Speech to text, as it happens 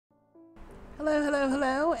Hello, hello,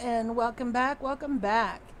 hello, and welcome back. Welcome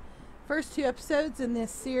back. First two episodes in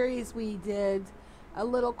this series, we did a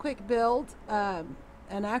little quick build, and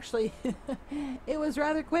actually, it was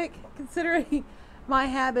rather quick considering my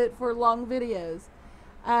habit for long videos.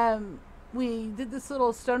 We did this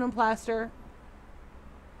little stone and plaster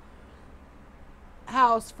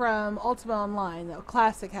house from Ultima Online, the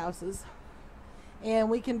classic houses, and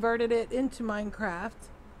we converted it into Minecraft.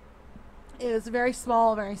 It was very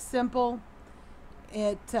small, very simple.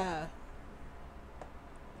 It's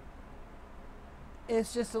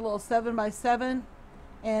just a little 7x7,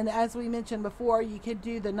 and as we mentioned before, you could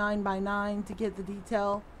do the 9x9 to get the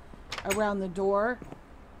detail around the door.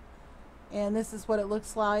 And this is what it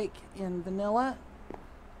looks like in vanilla.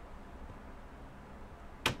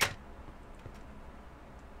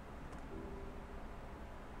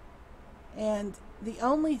 And the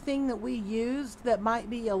only thing that we used that might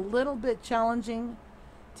be a little bit challenging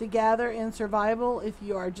to gather in survival if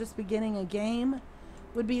you are just beginning a game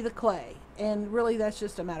would be the clay. And really that's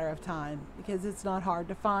just a matter of time because it's not hard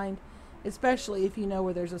to find, especially if you know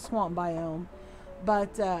where there's a swamp biome.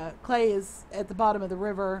 But clay is at the bottom of the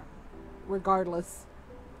river regardless.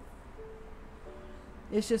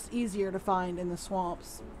 It's just easier to find in the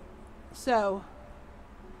swamps. So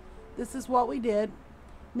this is what we did.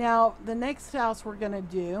 Now the next house we're going to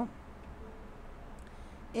do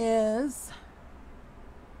is,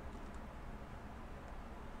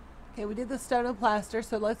 okay, we did the stone and plaster,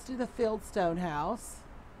 so let's do the fieldstone house.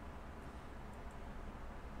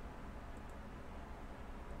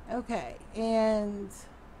 Okay, and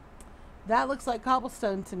that looks like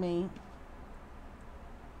cobblestone to me.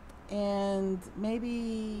 And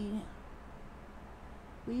maybe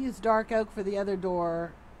we use dark oak for the other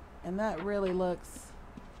door, and that really looks...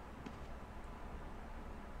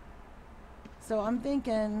 So I'm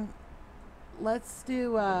thinking, let's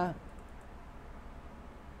do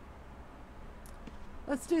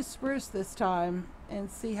spruce this time and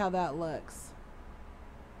see how that looks.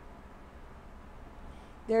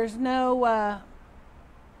 There's no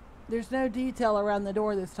detail around the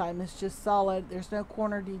door this time. It's just solid. There's no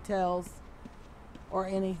corner details or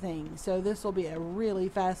anything. So this will be a really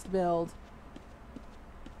fast build.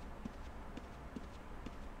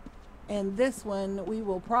 And this one we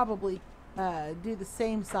will probably do the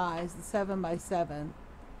same size, the 7x7,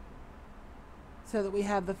 so that we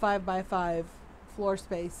have the 5x5 floor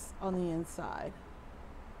space on the inside.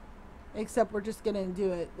 Except we're just going to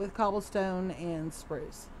do it with cobblestone and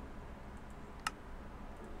spruce.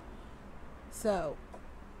 So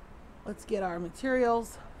let's get our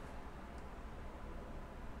materials.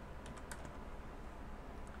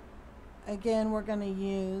 Again, we're going to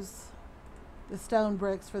use the stone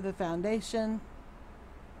bricks for the foundation.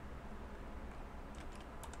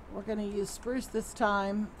 We're going to use spruce this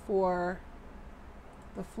time for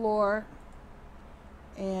the floor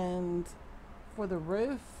and for the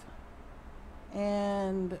roof.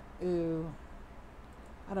 And, ooh,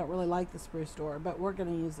 I don't really like the spruce door, but we're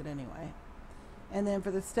going to use it anyway. And then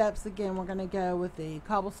for the steps, again, we're going to go with the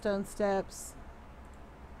cobblestone steps.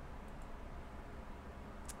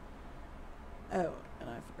 Oh, and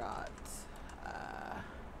I forgot.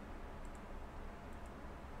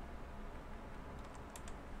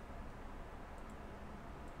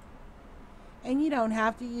 And you don't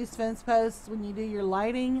have to use fence posts when you do your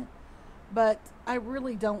lighting, but I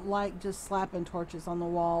really don't like just slapping torches on the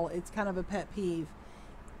wall. It's kind of a pet peeve.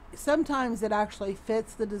 Sometimes it actually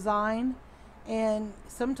fits the design, and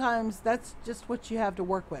sometimes that's just what you have to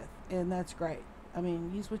work with, and that's great. I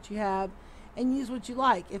mean, use what you have and use what you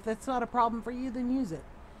like. If that's not a problem for you, then use it.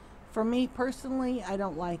 For me personally, I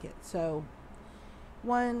don't like it. So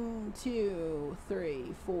 1, 2,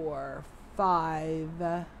 3, 4,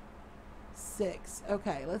 5, 6.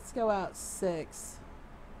 Okay, let's go out 6.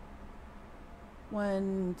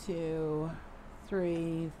 1, 2,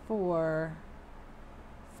 3, 4,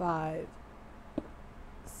 5,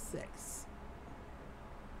 6.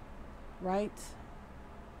 Right?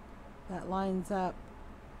 That lines up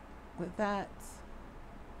with that.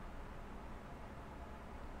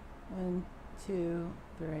 1, 2,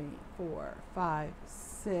 3, 4, 5,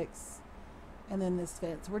 6. And then this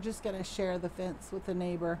fence. We're just going to share the fence with the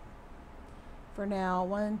neighbor. For now,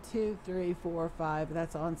 1, 2, 3, 4, 5.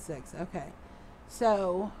 That's on 6. Okay.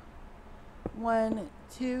 So 1,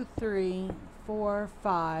 2, 3, 4,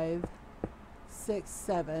 5, 6,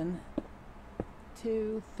 7.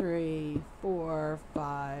 2, 3, 4,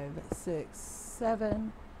 5, 6,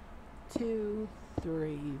 7. 2,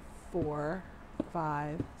 3, 4,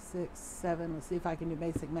 5, 6, 7. Let's see if I can do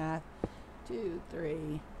basic math. 2,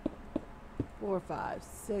 3, 4, 5,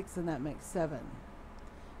 6, and that makes 7.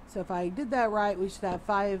 So if I did that right, we should have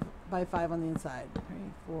 5 by 5 on the inside. 3,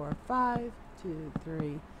 4, 5, 2,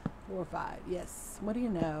 3, 4, 5. Yes. What do you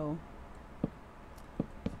know?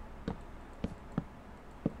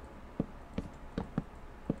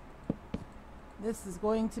 This is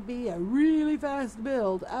going to be a really fast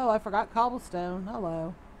build. Oh, I forgot cobblestone.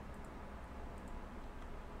 Hello.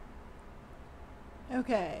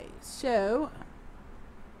 Okay, so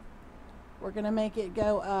we're going to make it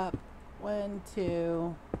go up 1,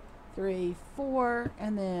 2, 3, 4,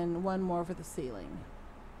 and then one more for the ceiling.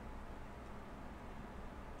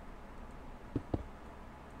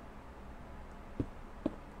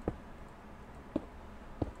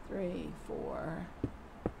 Three, 4.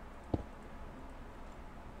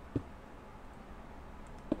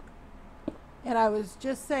 And I was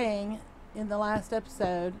just saying in the last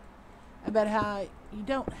episode about how you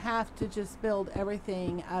don't have to just build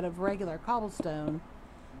everything out of regular cobblestone,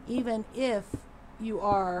 even if you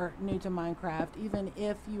are new to Minecraft, even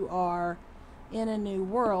if you are in a new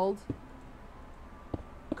world.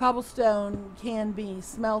 Cobblestone can be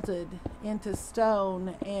smelted into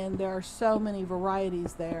stone, and there are so many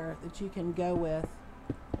varieties there that you can go with,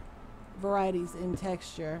 varieties in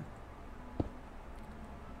texture,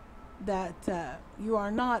 that you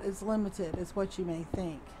are not as limited as what you may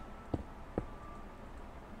think.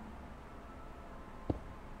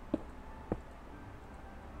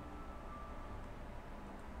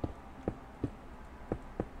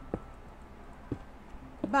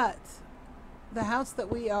 But the house that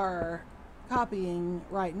we are copying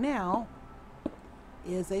right now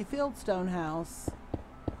is a fieldstone house,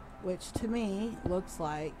 which to me looks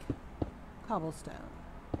like cobblestone.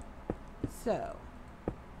 So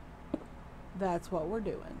that's what we're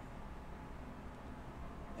doing.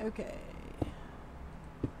 Okay.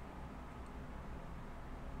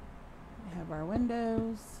 We have our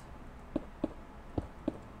windows.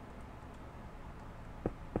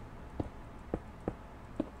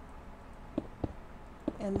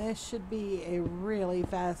 And this should be a really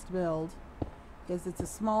fast build because it's a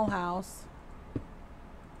small house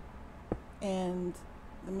and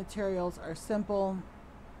the materials are simple.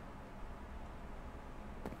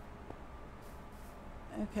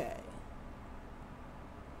 Okay,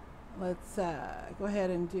 let's go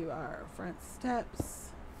ahead and do our front steps.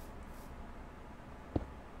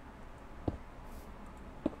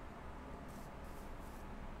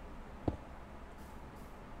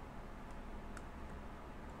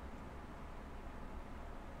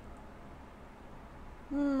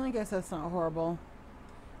 I guess that's not horrible.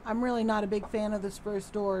 I'm really not a big fan of the spruce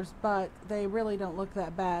doors, but they really don't look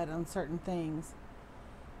that bad on certain things.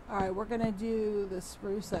 Alright, we're going to do the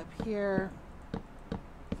spruce up here.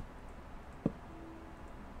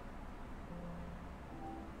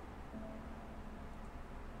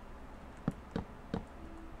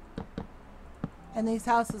 And these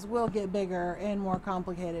houses will get bigger and more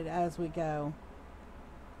complicated as we go.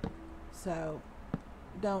 So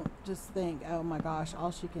don't just think, oh my gosh,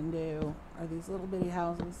 all she can do are these little bitty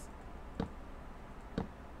houses.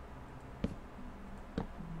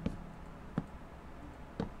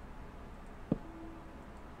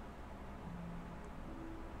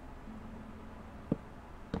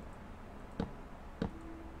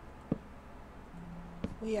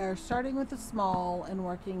 We are starting with the small and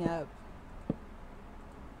working up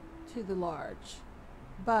to the large,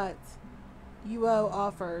 but UO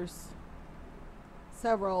offers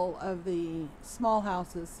several of the small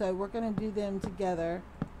houses, so we're going to do them together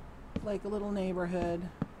like a little neighborhood.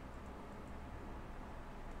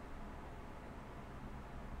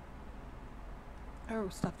 Oh,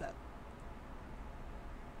 stop that.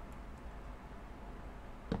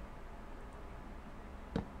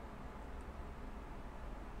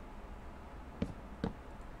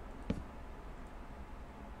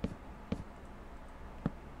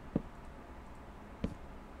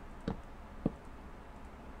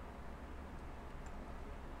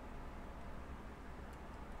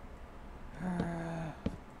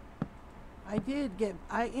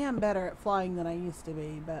 I am better at flying than I used to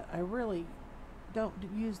be, but I really don't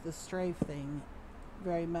use the strafe thing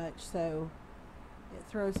very much, so it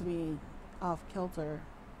throws me off kilter.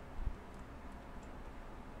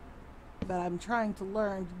 But I'm trying to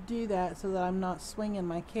learn to do that so that I'm not swinging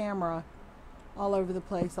my camera all over the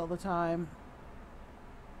place all the time,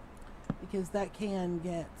 because that can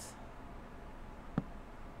get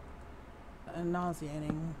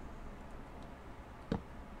nauseating.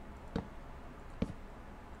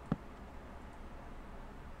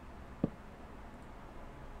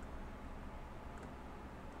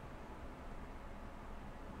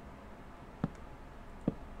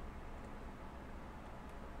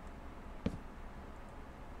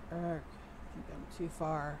 I think I'm too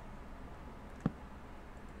far.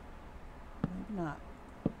 Maybe not.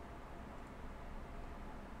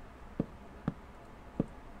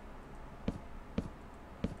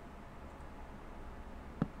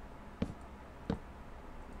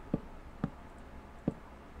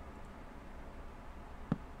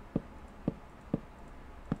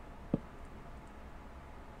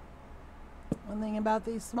 One thing about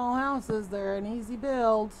these small houses, they're an easy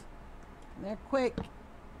build. They're quick.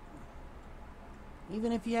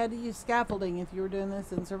 Even if you had to use scaffolding, if you were doing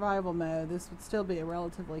this in survival mode, this would still be a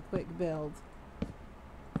relatively quick build.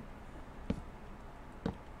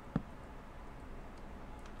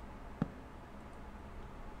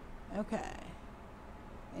 Okay.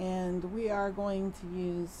 And we are going to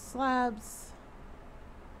use slabs.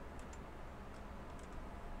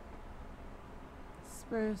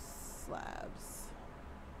 Spruce slabs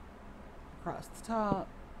across the top.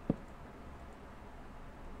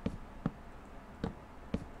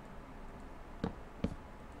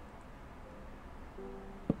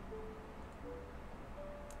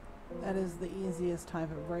 That is the easiest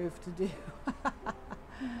type of roof to do.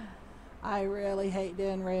 I really hate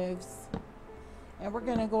doing roofs. And we're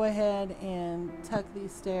going to go ahead and tuck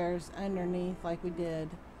these stairs underneath like we did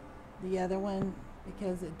the other one,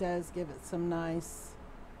 because it does give it some nice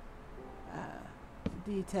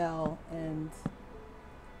detail and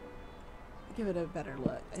give it a better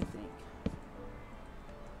look, I think.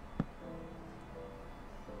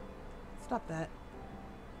 Stop that.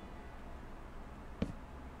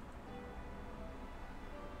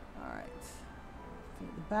 Alright.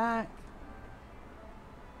 Feed the back.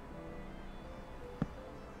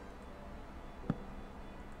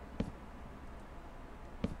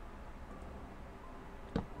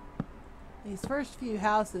 These first few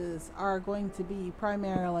houses are going to be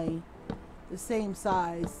primarily the same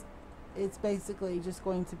size. It's basically just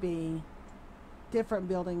going to be different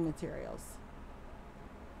building materials.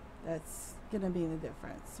 That's going to be the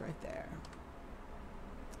difference right there.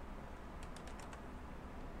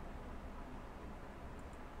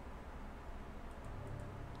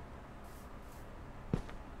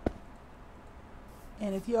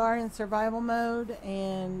 And if you are in survival mode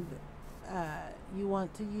and you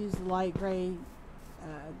want to use light gray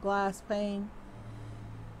glass pane,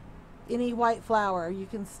 any white flour, you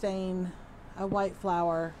can stain a white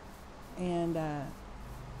flour and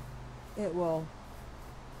it will,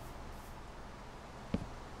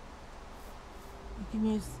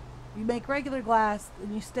 you make regular glass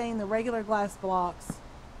and you stain the regular glass blocks,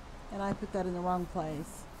 and I put that in the wrong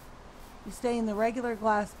place. You stain the regular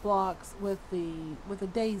glass blocks with a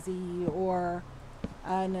daisy or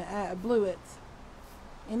a bluet,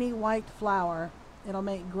 any white flour. It'll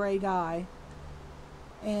make gray dye,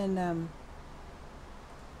 and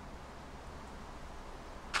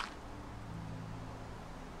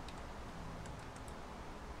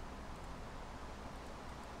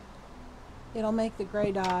it'll make the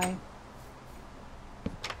gray dye,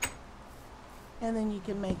 and then you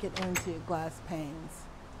can make it into glass panes.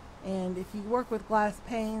 And if you work with glass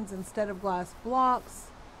panes instead of glass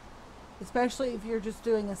blocks, especially if you're just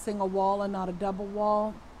doing a single wall and not a double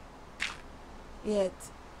wall, it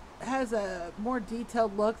has a more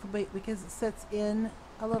detailed look because it sets in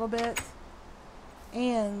a little bit,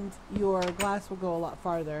 and your glass will go a lot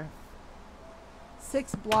farther.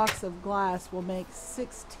 6 blocks of glass will make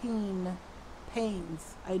 16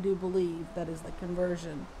 panes, I do believe. That is the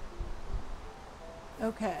conversion.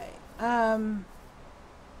 Okay.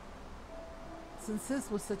 Since this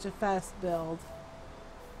was such a fast build,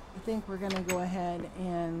 I think we're going to go ahead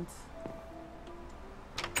and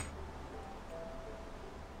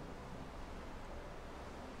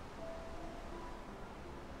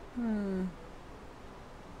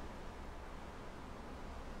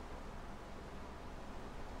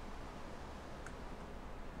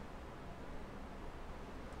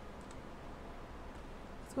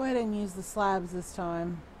let's go ahead and use the slabs this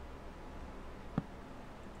time.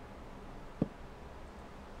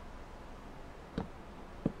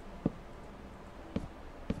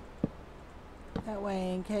 That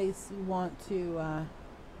way, in case you want to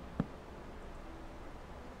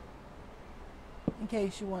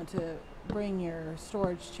bring your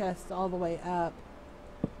storage chest all the way up.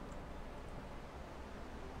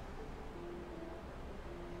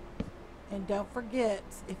 And don't forget,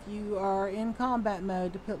 if you are in combat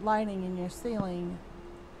mode, to put lighting in your ceiling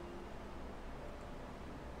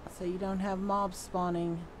so you don't have mobs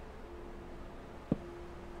spawning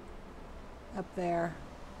up there.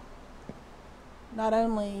 Not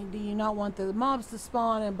only do you not want the mobs to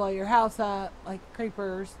spawn and blow your house up like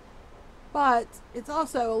creepers, but it's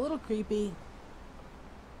also a little creepy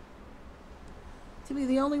to be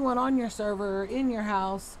the only one on your server or in your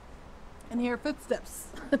house and hear footsteps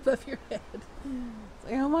above your head. It's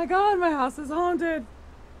like, oh my god, my house is haunted.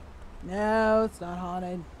 No, it's not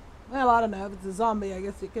haunted. Well, I don't know. If it's a zombie, I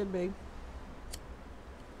guess it could be.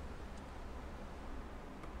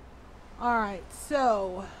 Alright,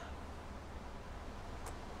 so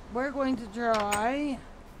we're going to try.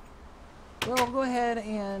 We'll go ahead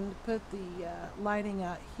and put the lighting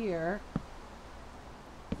out here.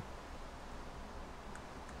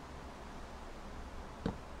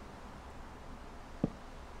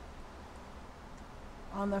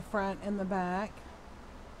 On the front and the back.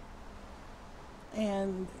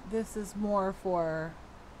 And this is more for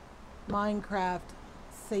Minecraft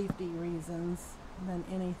safety reasons than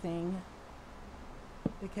anything,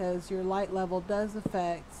 because your light level does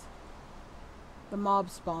affect the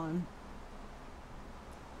mob spawn.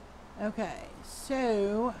 Okay,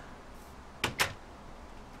 so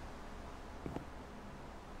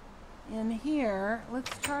in here,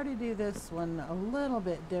 let's try to do this one a little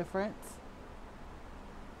bit different.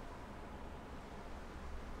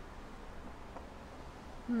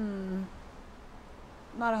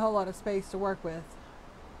 Not a whole lot of space to work with.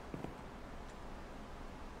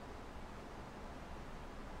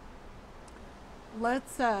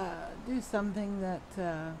 Let's do something that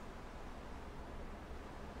let's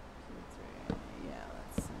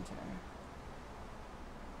center.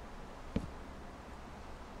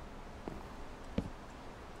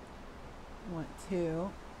 Want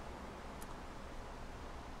to.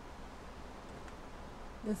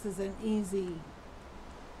 This is an easy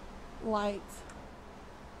light.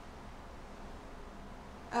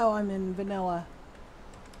 Oh, I'm in vanilla.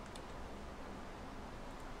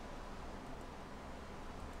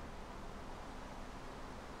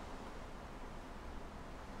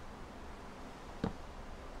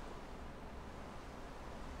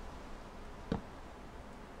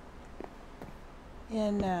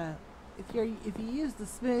 And if you use the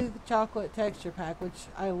smooth chocolate texture pack, which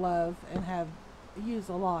I love and have used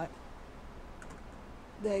a lot,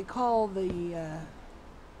 they call the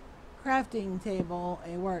crafting table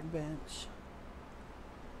a workbench,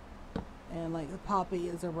 and like the poppy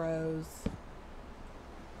is a rose,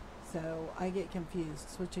 so I get confused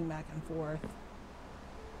switching back and forth.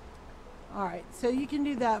 Alright, so you can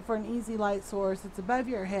do that for an easy light source. It's above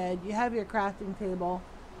your head. You have your crafting table.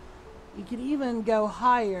 You could even go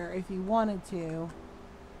higher if you wanted to,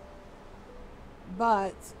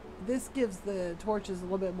 but this gives the torches a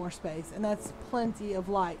little bit more space, and that's plenty of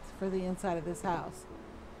light for the inside of this house.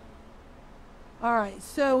 Alright,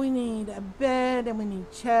 so we need a bed and we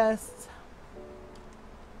need chests.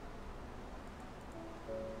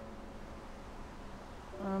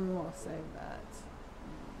 We'll save that.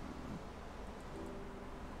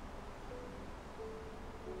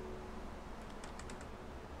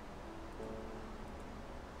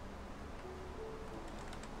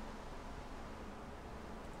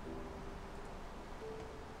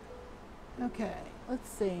 Okay, let's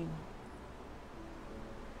see.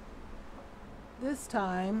 This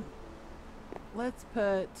time, let's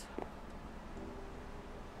put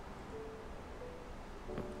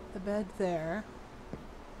the bed there,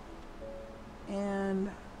 and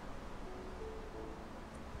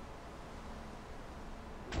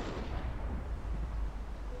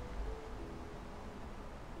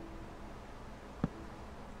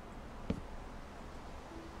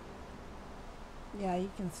yeah, you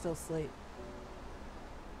can still sleep.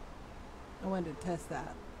 I wanted to test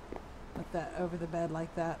that. Put that over the bed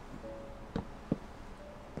like that.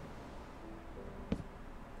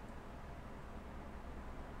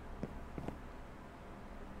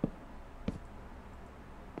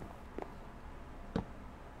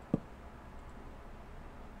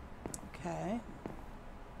 Okay.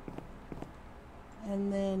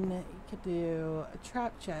 And then you could do a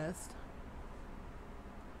trap chest.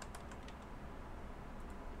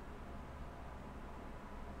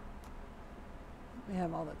 We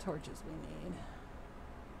have all the torches we need.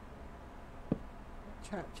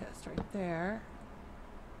 Trap chest right there.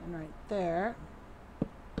 And right there.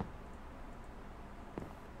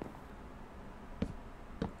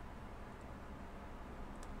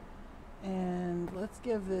 And let's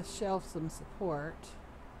give this shelf some support.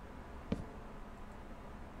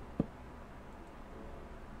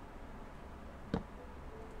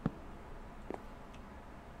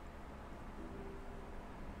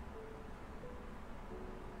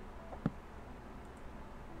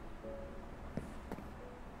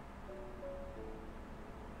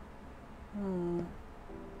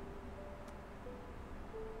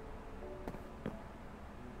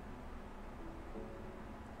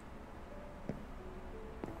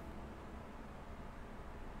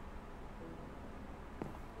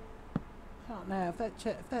 don't know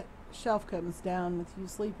if that shelf comes down with you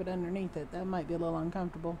sleeping underneath it, that might be a little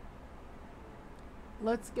uncomfortable.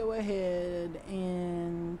 Let's go ahead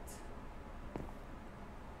and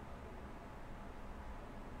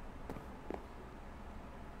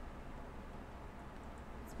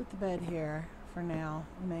let's put the bed here for now.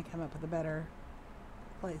 We may come up with a better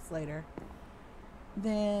place later.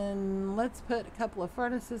 Then let's put a couple of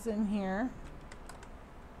furnaces in here.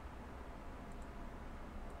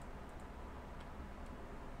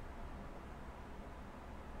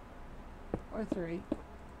 Or 3.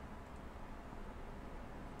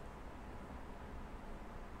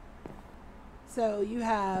 So you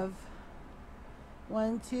have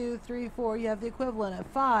 1, 2, 3, 4. You have the equivalent of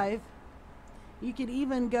 5. You could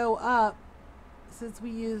even go up, since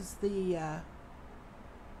we use the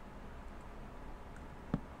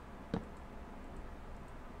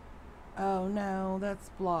oh no, that's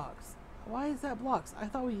blocks. Why is that blocks? I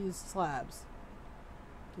thought we used slabs.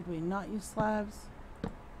 Did we not use slabs?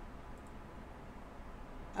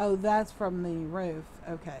 Oh, that's from the roof.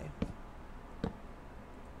 Okay.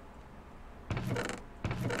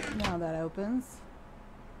 Now that opens.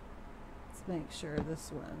 Let's make sure this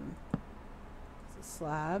one is a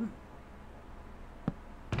slab.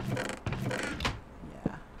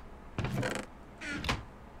 Yeah.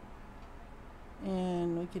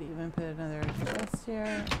 And we could even put another chest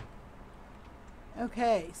here.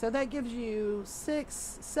 Okay, so that gives you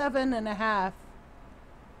 6, 7.5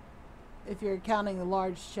 if you're counting the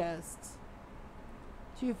large chests.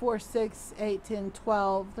 2, 4, 6, 8, 10,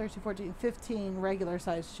 12, 13, 14, 15 regular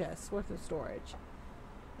sized chests worth of storage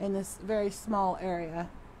in this very small area.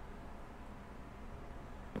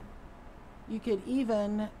 You could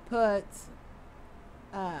even put,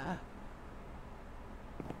 let's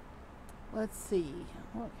see,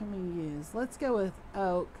 what can we use? Let's go with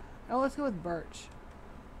oak. Oh, let's go with birch.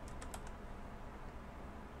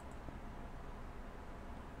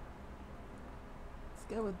 Let's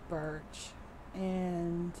go with birch.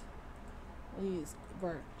 And we'll use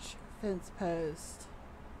birch fence post.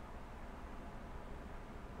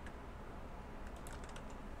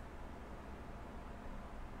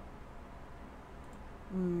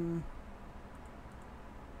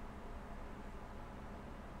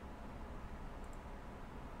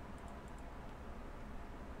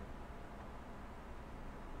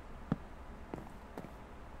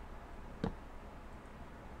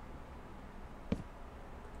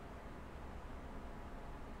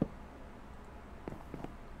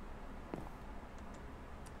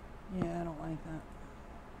 Yeah, I don't like that.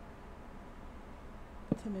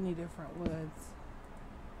 Too many different woods.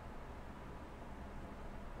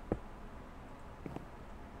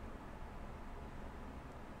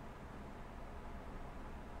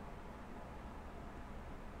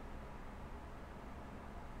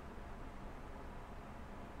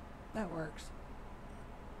 That works.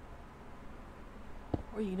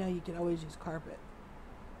 Or you know, you could always use carpet.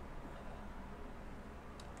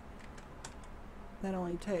 That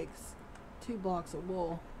only takes 2 blocks of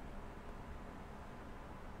wool.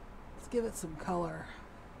 Let's give it some color.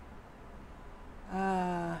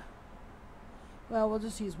 Well, we'll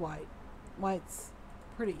just use white. White's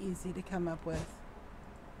pretty easy to come up with.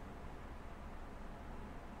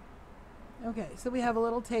 Okay, so we have a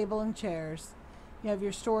little table and chairs. You have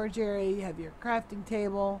your storage area, you have your crafting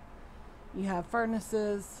table, you have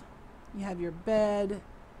furnaces, you have your bed.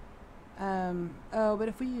 Oh, but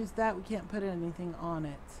if we use that, we can't put anything on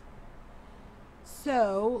it.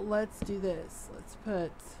 So let's do this. Let's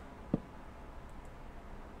put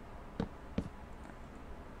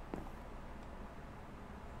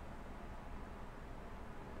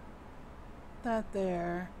that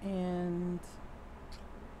there, and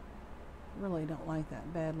really don't like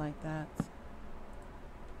that bed like that.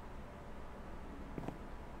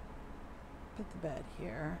 Put the bed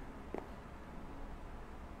here.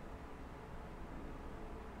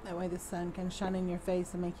 That way the sun can shine in your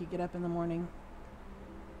face and make you get up in the morning.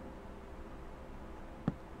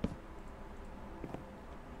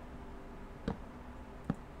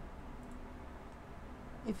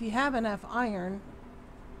 If you have enough iron,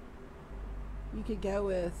 you could go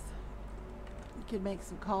with, you could make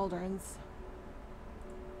some cauldrons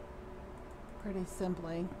pretty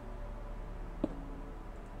simply.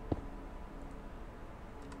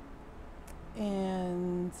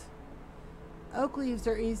 And oak leaves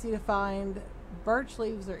are easy to find. Birch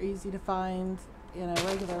leaves are easy to find in a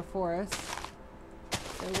regular forest.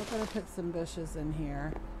 So we're going to put some bushes in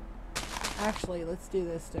here. Actually, let's do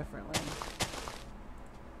this differently.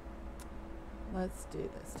 Let's do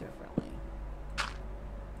this differently.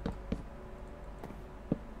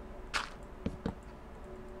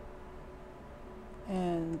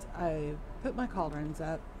 put my cauldrons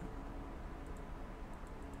up.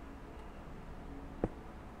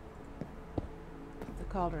 Put the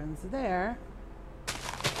cauldrons there.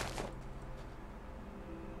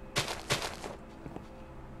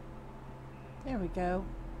 There we go.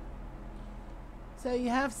 So you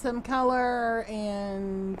have some color,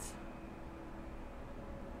 and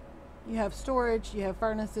you have storage, you have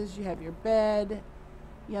furnaces, you have your bed,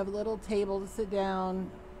 you have a little table to sit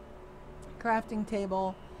down, crafting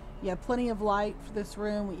table. You have plenty of light for this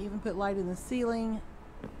room. We even put light in the ceiling.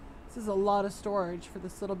 This is a lot of storage for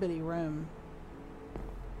this little bitty room.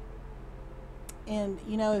 And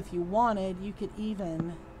you know, if you wanted, you could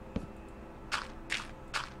even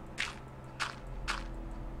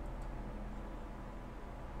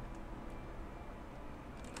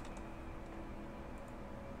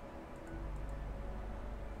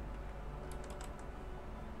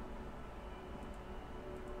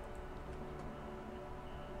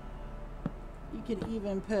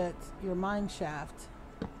put your mine shaft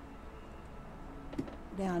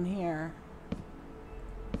down here.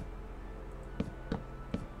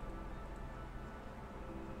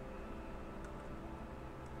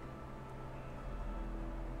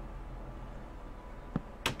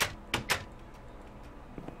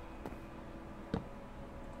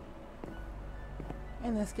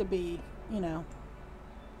 And this could be, you know,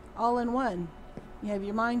 all in one. You have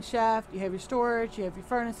your mine shaft, you have your storage, you have your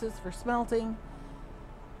furnaces for smelting.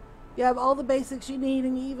 You have all the basics you need,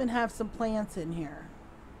 and you even have some plants in here.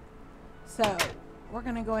 So we're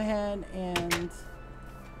going to go ahead and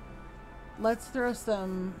let's throw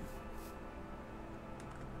some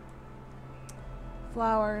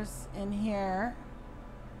flowers in here.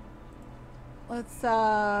 Let's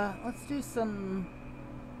do some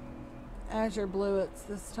azure bluets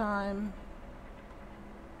this time.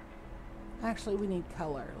 Actually, we need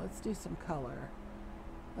color. Let's do some color.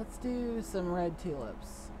 Let's do some red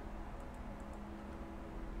tulips.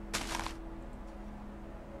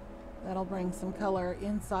 That'll bring some color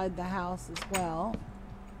inside the house as well.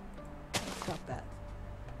 Let's stop that.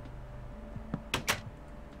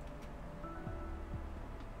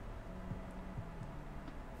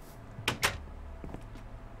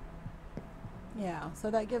 Yeah, so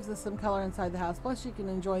that gives us some color inside the house. Plus you can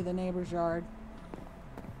enjoy the neighbor's yard.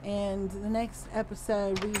 And the next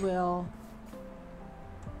episode we will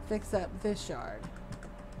fix up this yard.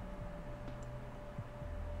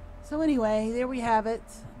 So anyway, there we have it.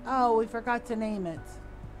 Oh, we forgot to name it.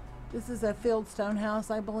 This is a fieldstone house,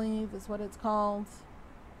 I believe is what it's called.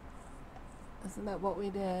 Isn't that what we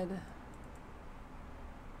did?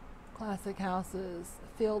 Classic houses.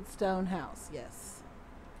 Fieldstone house, yes.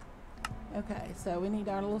 Okay, so we need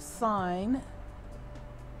our little sign.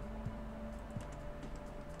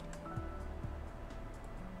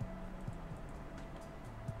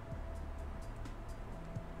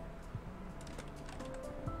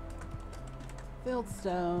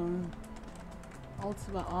 Fieldstone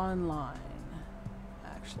Ultima Online.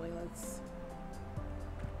 Actually, let's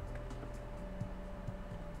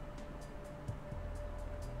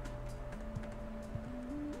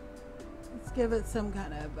give it some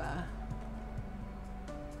kind of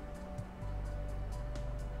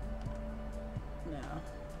no.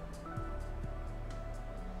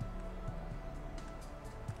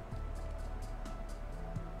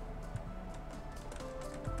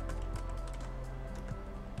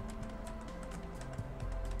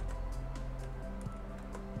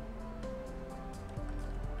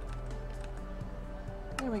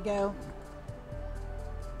 There we go.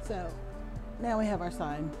 So now we have our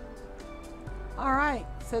sign. All right,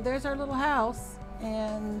 so there's our little house,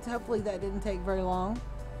 and hopefully that didn't take very long.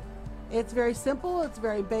 It's very simple, it's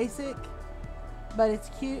very basic, but it's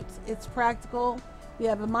cute, it's practical. We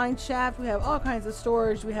have a mine shaft, we have all kinds of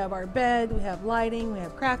storage, we have our bed, we have lighting, we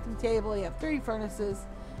have crafting table, we have 3 furnaces.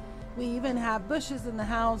 We even have bushes in the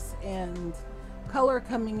house and color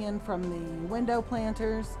coming in from the window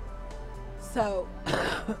planters. So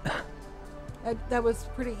that was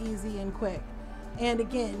pretty easy and quick. And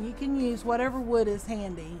again, you can use whatever wood is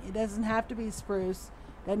handy. It doesn't have to be spruce,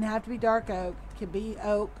 doesn't have to be dark oak, it can be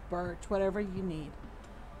oak, birch, whatever you need.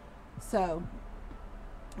 So,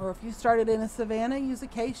 or if you started in a savanna, use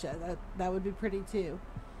acacia. That would be pretty too.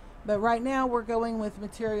 But right now we're going with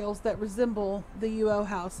materials that resemble the UO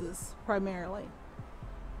houses primarily.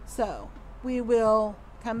 So we will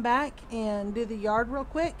come back and do the yard real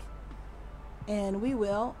quick, and we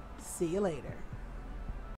will see you later.